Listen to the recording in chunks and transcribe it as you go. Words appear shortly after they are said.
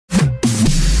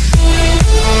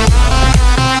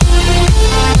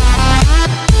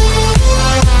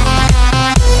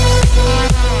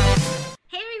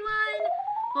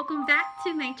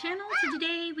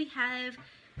have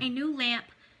a new lamp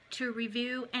to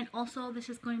review, and also this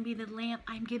is going to be the lamp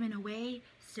I'm giving away.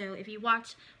 So if you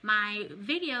watch my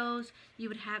videos, you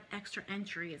would have extra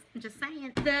entries. I'm just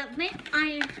saying. The lamp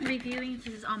I am reviewing,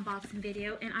 this is unboxing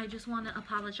video, and I just want to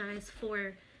apologize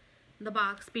for the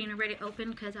box being already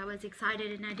open because I was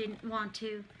excited and I didn't want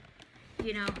to,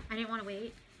 you know, I didn't want to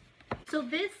wait. So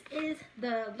this is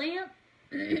the lamp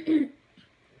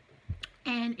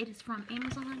and it is from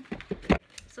Amazon.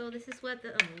 So this is what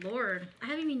the, oh Lord, I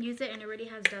haven't even used it and it already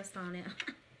has dust on it.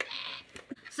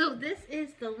 So this is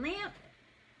the lamp.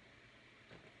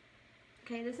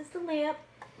 Okay, this is the lamp.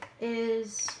 It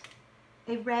is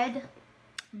a red,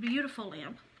 beautiful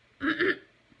lamp.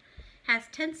 Has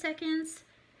 10 seconds,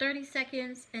 30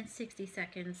 seconds, and 60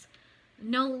 seconds.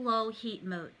 No low heat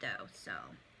mode though, so.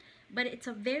 But it's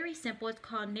a very simple, it's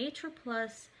called Nature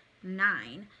Plus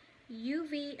 9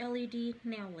 UV LED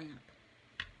nail lamp.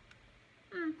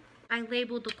 I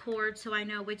labeled the cord so I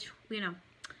know which, you know,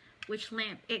 which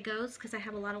lamp it goes, because I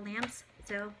have a lot of lamps,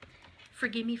 so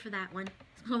forgive me for that one.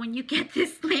 So when you get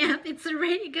this lamp, it's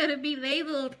already gonna be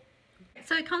labeled.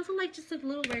 So it comes with like just a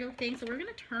little regular thing, so we're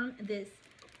gonna turn this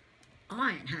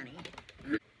on, honey.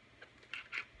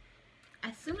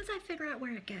 As soon as I figure out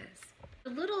where it goes. The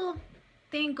little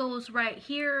thing goes right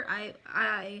here.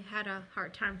 I had a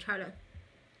hard time trying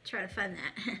to find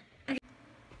that. Okay.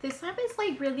 This lamp is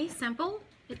like really simple.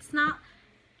 It's not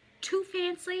too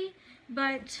fancy,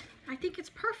 but I think it's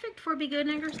perfect for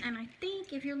beginners. And I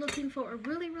think if you're looking for a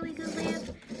really, really good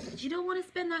lamp, you don't want to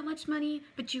spend that much money,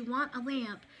 but you want a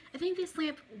lamp, I think this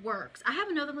lamp works. I have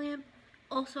another lamp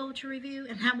also to review,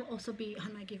 and that will also be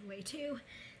on my giveaway too,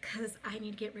 because I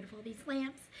need to get rid of all these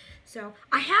lamps. So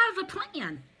I have a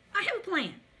plan. I have a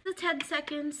plan. This is 10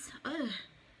 seconds. Ugh.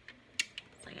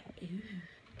 It's like, ew.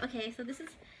 Okay, so this is,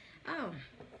 oh,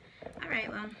 all right,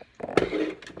 well,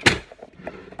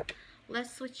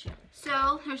 let's switch.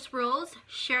 So there's rules.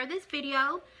 Share this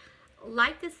video,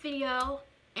 like this video,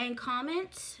 and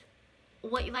comment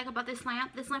what you like about this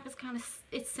lamp. This lamp is kind of,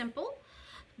 it's simple,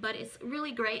 but it's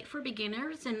really great for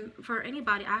beginners and for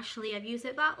anybody. Actually, I've used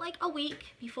it about like a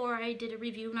week before I did a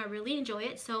review and I really enjoy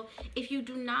it. So if you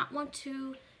do not want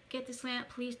to get this lamp,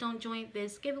 please don't join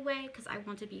this giveaway, because I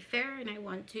want to be fair and I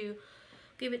want to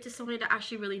give it to somebody that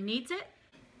actually really needs it.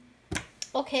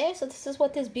 Okay, so this is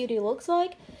what this beauty looks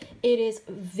like. It is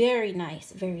very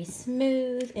nice, very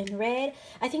smooth and red.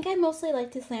 I think I mostly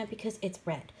like this lamp because it's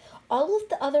red. All of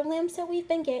the other lamps that we've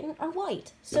been getting are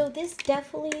white. So this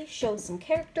definitely shows some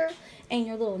character in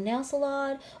your little nail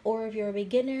salon, or if you're a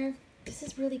beginner, this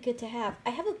is really good to have. I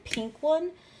have a pink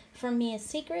one from Mia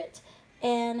Secret,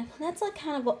 and that's like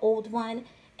kind of an old one,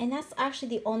 and that's actually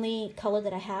the only color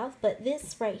that I have. But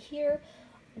this right here,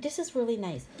 this is really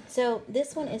nice. So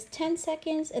this one is 10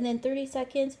 seconds and then 30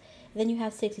 seconds, and then you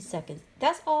have 60 seconds.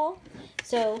 That's all.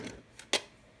 So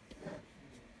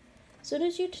as soon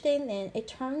as you turn in, it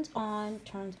turns on,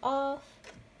 turns off.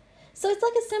 So it's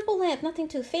like a simple lamp, nothing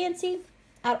too fancy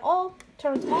at all.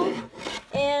 Turns off,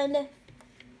 and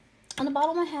on the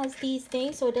bottom it has these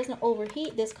things so it doesn't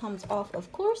overheat. This comes off,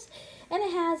 of course, and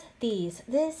it has these.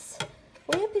 This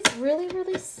lamp is really,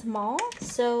 really small,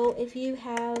 so if you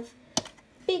have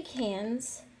big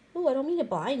hands, oh, I don't mean to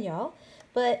blind y'all,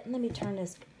 but let me turn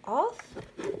this off.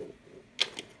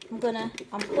 I'm gonna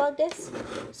unplug this.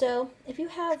 So if you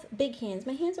have big hands,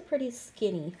 my hands are pretty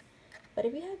skinny, but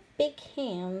if you have big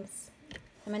hands,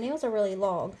 and my nails are really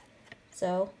long,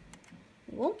 so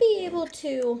you won't be able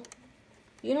to,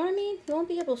 you know what I mean? You won't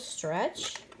be able to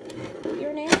stretch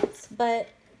your nails, but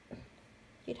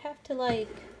you'd have to like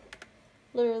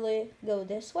literally go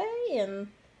this way and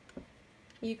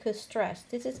you could stretch.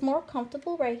 This is more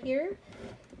comfortable right here,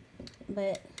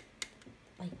 but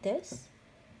like this.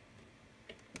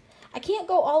 I can't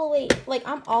go all the way, like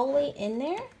I'm all the way in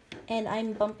there and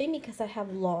I'm bumping because I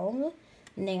have long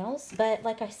nails. But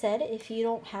like I said, if you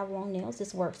don't have long nails,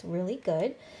 this works really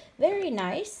good. Very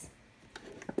nice.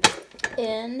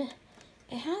 And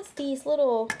it has these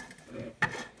little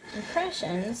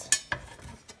impressions.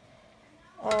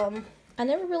 I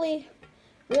never really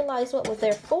realized what was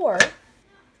there for,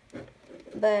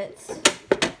 but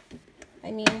I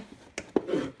mean,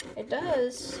 it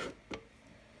does.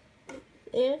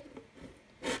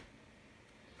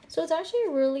 So it's actually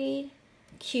really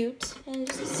cute and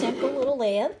just a simple little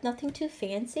lamp, nothing too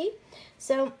fancy.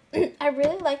 So I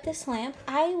really like this lamp.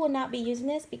 I will not be using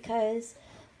this because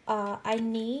I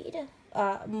need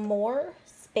more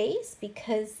space,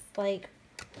 because like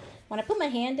when I put my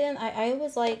hand in, I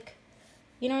always like,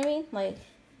 you know what I mean? Like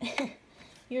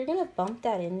you're gonna bump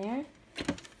that in there.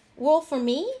 Well, for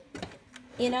me,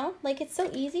 you know, like it's so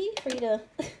easy for you to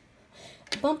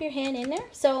bump your hand in there.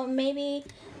 So maybe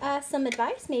some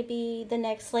advice, maybe the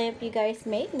next lamp you guys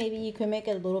make, maybe you can make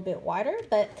it a little bit wider,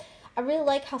 but I really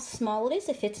like how small it is.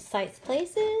 It fits size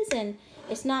places and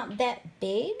it's not that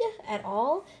big at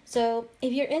all. So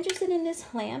if you're interested in this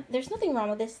lamp, there's nothing wrong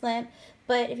with this lamp,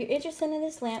 but if you're interested in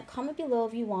this lamp, comment below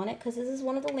if you want it, because this is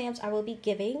one of the lamps I will be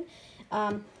giving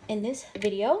in this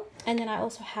video. And then I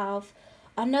also have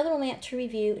another lamp to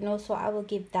review, and also I will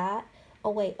give that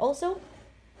away also.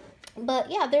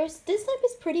 But yeah, this lamp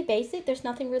is pretty basic. There's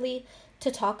nothing really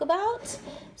to talk about.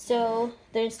 So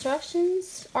the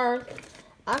instructions are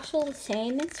actually the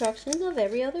same instructions of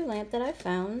every other lamp that I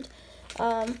found.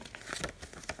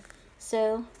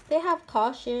 So they have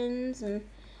cautions and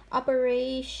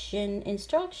operation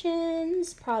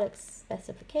instructions, product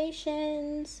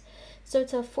specifications. So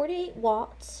it's a 48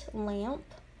 watt lamp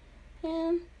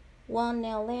and 1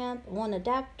 nail lamp, 1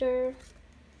 adapter,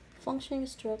 functioning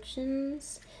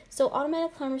instructions. So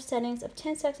automatic timer settings of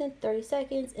 10 seconds, 30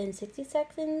 seconds, and 60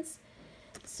 seconds.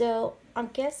 So I'm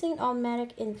guessing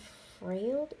automatic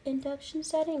infrared induction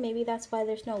setting. Maybe that's why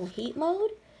there's no heat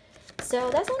mode. So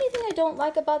that's the only thing I don't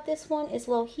like about this one is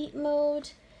low heat mode.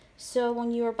 So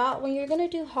when you're gonna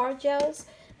do hard gels,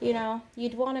 you know,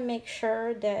 you'd want to make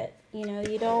sure that, you know,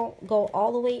 you don't go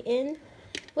all the way in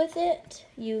with it.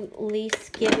 You at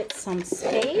least give it some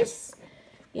space.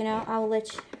 You know,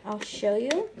 I'll show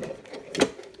you.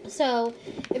 So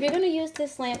if you're gonna use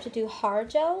this lamp to do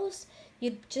hard gels,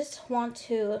 you just want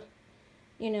to,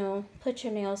 you know, put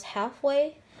your nails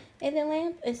halfway in the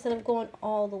lamp instead of going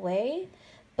all the way.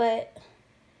 But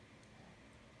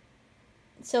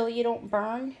so you don't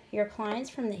burn your clients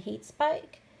from the heat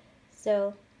spike.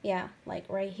 So yeah, like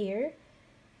right here,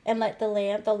 and let the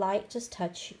light just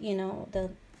touch, you know,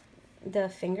 the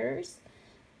fingers.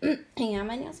 Yeah,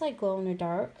 my nails like glow in the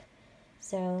dark.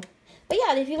 So, but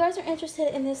yeah, if you guys are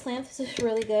interested in this lamp, this is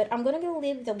really good. I'm gonna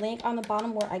leave the link on the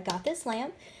bottom where I got this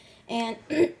lamp, and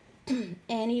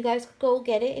and you guys go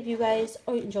get it if you guys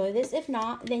enjoy this. If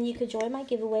not, then you could join my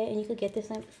giveaway and you could get this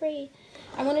lamp for free.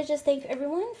 I want to just thank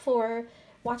everyone for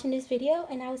watching this video,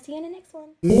 and I will see you in the next one.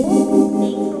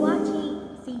 Thanks for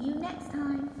watching. See you next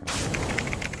time.